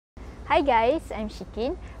Hi guys, I'm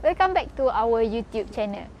Shikin. Welcome back to our YouTube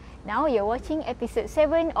channel. Now you're watching episode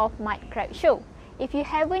 7 of Mud Crab Show. If you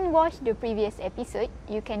haven't watched the previous episode,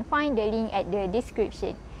 you can find the link at the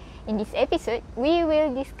description. In this episode, we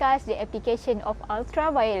will discuss the application of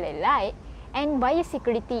ultraviolet light and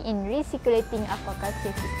biosecurity in recirculating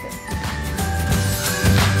aquaculture system.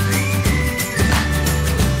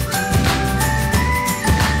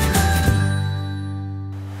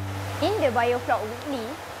 In the Biofloc Weekly,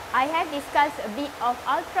 I have discussed a bit of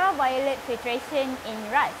ultraviolet filtration in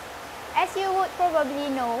rust. As you would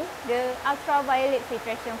probably know, the ultraviolet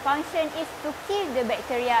filtration function is to kill the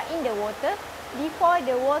bacteria in the water before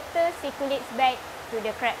the water circulates back to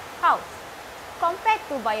the crab house. Compared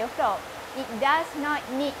to Biofloc, it does not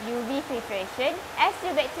need UV filtration as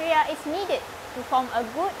the bacteria is needed to form a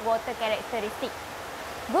good water characteristic.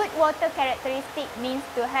 Good water characteristic means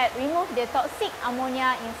to help remove the toxic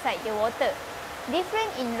ammonia inside the water. Different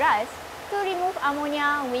in rust, to remove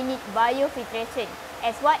ammonia we need biofiltration,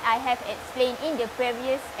 as what I have explained in the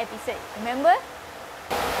previous episode. Remember?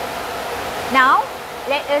 Now,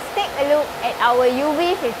 let us take a look at our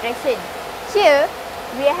UV filtration. Here,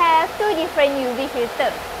 we have two different UV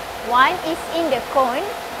filters. One is in the cone,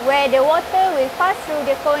 where the water will pass through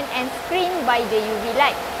the cone and screened by the UV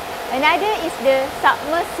light. Another is the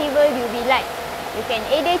submersible UV light. You can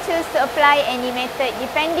either choose to apply any method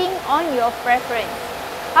depending on your preference.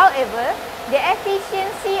 However, the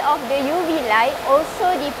efficiency of the UV light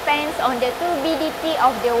also depends on the turbidity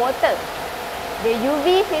of the water. The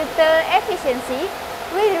UV filter efficiency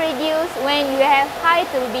will reduce when you have high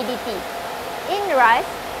turbidity. In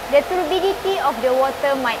rust, the turbidity of the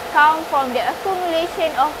water might come from the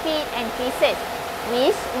accumulation of peat and pieces,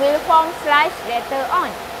 which will form sludge later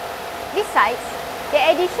on. Besides, the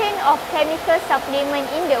addition of chemical supplement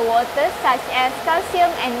in the water such as calcium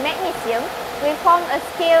and magnesium will form a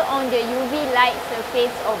scale on the UV light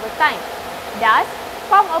surface over time. Thus,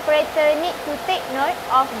 farm operator need to take note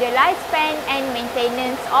of the lifespan and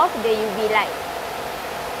maintenance of the UV light.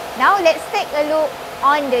 Now let's take a look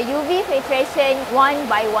on the UV filtration one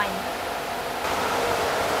by one.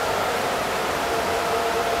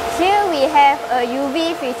 Here we have a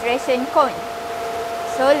UV filtration cone.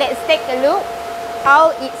 So let's take a look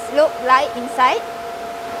how it looks like inside.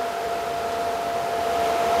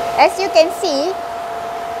 As you can see,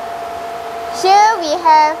 here we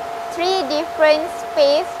have three different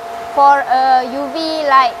spaces for a UV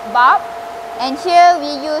light bulb, and here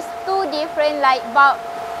we use two different light bulbs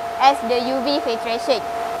as the UV filtration.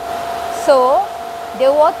 So,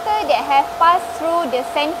 the water that has passed through the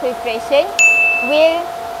sand filtration will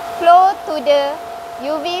flow to the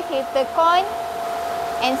UV filter cone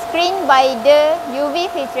and screened by the UV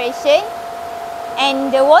filtration,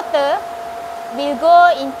 and the water will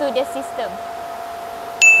go into the system.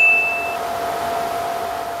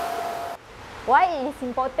 Why it is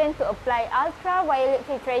important to apply ultraviolet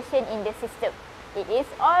filtration in the system? It is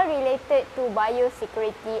all related to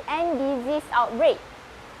biosecurity and disease outbreak.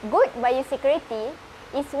 Good biosecurity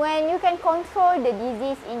is when you can control the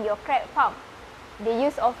disease in your crab farm. The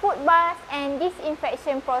use of food baths and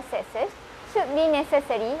disinfection processes should be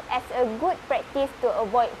necessary as a good practice to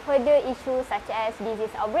avoid further issues such as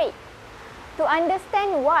disease outbreak. To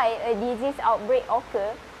understand why a disease outbreak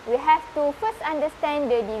occurs, we have to first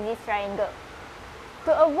understand the disease triangle.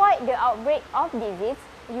 To avoid the outbreak of disease,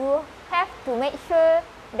 you have to make sure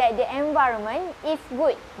that the environment is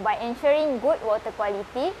good by ensuring good water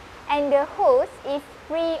quality and the host is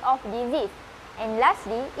free of disease. And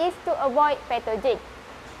lastly is to avoid pathogen.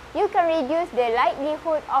 You can reduce the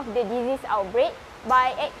likelihood of the disease outbreak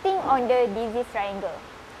by acting on the disease triangle.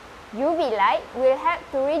 UV light will help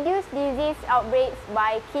to reduce disease outbreaks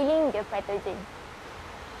by killing the pathogen.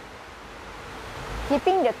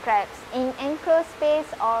 Keeping the crabs in enclosed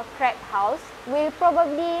space or crab house will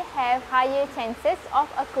probably have higher chances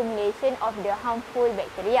of accumulation of the harmful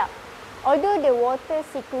bacteria. Although the water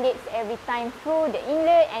circulates every time through the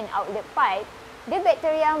inlet and outlet pipe, the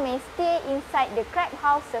bacteria may stay inside the crab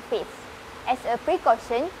house surface. As a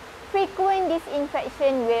precaution, frequent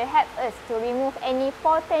disinfection will help us to remove any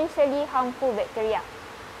potentially harmful bacteria.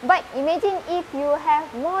 But imagine if you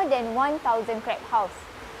have more than 1,000 crab house.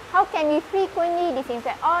 How can we frequently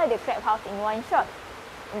disinfect all the crab house in one shot?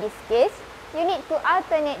 In this case, you need to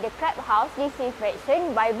alternate the crab house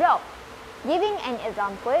disinfection by block. Giving an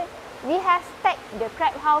example, we have stacked the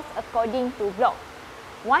crab house according to block.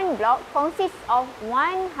 One block consists of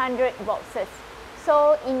 100 boxes.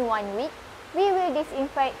 So, in 1 week, we will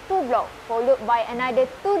disinfect 2 blocks followed by another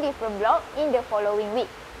 2 different blocks in the following week.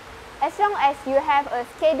 As long as you have a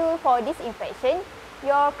schedule for disinfection,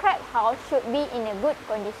 your crab house should be in a good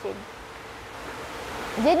condition.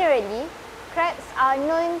 Generally, crabs are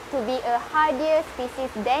known to be a hardier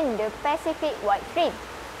species than the Pacific white shrimp.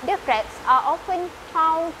 The crabs are often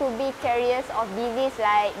found to be carriers of disease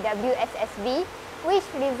like WSSV, which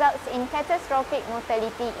results in catastrophic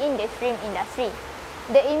mortality in the shrimp industry.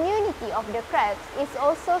 The immunity of the crabs is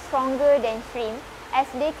also stronger than shrimp, as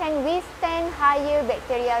they can withstand higher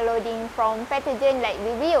bacterial loading from pathogens like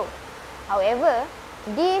Vibrio. However,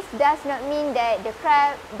 this does not mean that the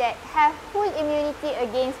crab that have full immunity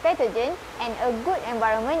against pathogen and a good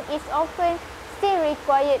environment is often still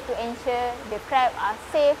required to ensure the crab are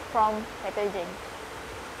safe from pathogen.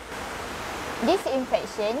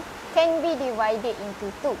 Disinfection can be divided into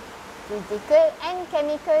two, physical and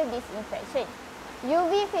chemical disinfection.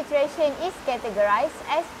 UV filtration is categorized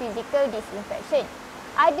as physical disinfection.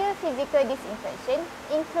 Other physical disinfection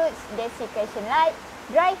includes desiccation light,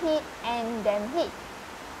 dry heat, and damp heat.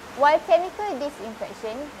 While chemical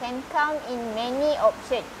disinfection can come in many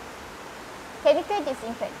options. Chemical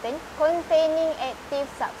disinfectant containing active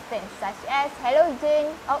substance such as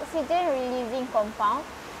halogen, oxygen-releasing compound,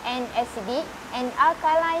 and acidic and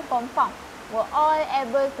alkaline compound were all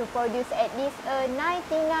able to produce at least a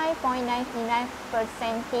 99.99%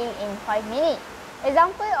 kill in 5 minutes.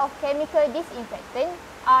 Examples of chemical disinfectant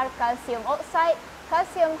are calcium oxide,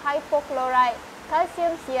 calcium hypochlorite,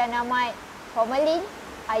 calcium cyanamide, formalin,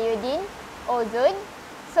 iodine, ozone,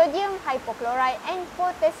 sodium hypochlorite, and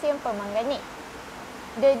potassium permanganate.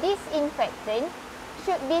 The disinfectant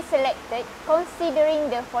should be selected considering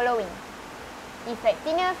the following: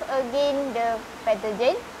 effectiveness against the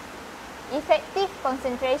pathogen, effective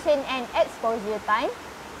concentration and exposure time,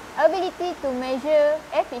 ability to measure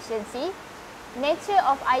efficiency, nature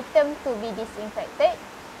of item to be disinfected,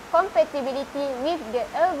 compatibility with the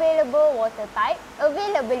available water type,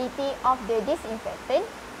 availability of the disinfectant,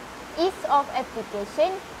 ease of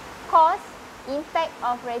application, cost, impact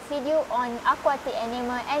of residue on aquatic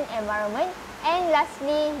animal and environment, and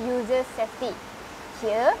lastly, user safety.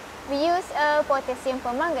 Here, we use a potassium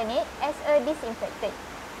permanganate as a disinfectant.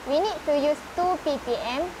 We need to use 2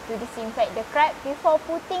 ppm to disinfect the crab before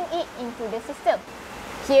putting it into the system.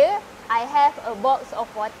 Here, I have a box of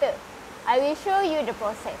water. I will show you the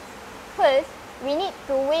process. First, we need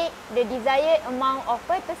to weigh the desired amount of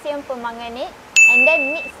potassium permanganate and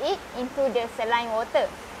then mix it into the saline water.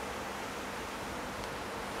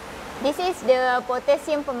 This is the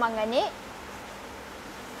potassium permanganate.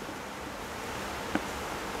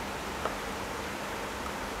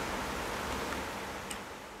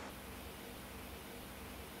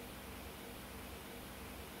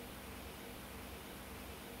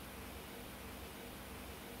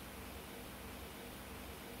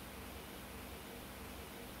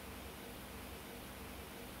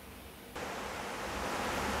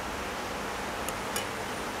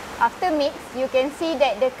 After mix, you can see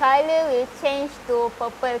that the color will change to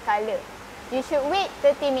purple color. You should wait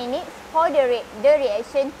 30 minutes for the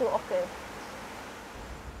reaction to occur.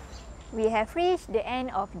 We have reached the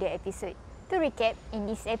end of the episode. To recap, in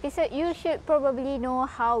this episode, you should probably know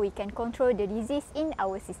how we can control the disease in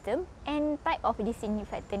our system and type of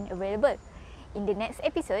disinfectant available. In the next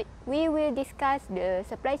episode, we will discuss the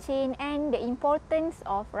supply chain and the importance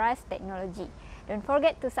of RAS technology. Don't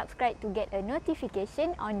forget to subscribe to get a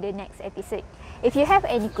notification on the next episode. If you have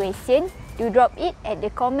any question, do drop it at the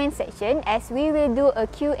comment section as we will do a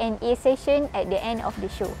Q&A session at the end of the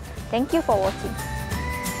show. Thank you for watching.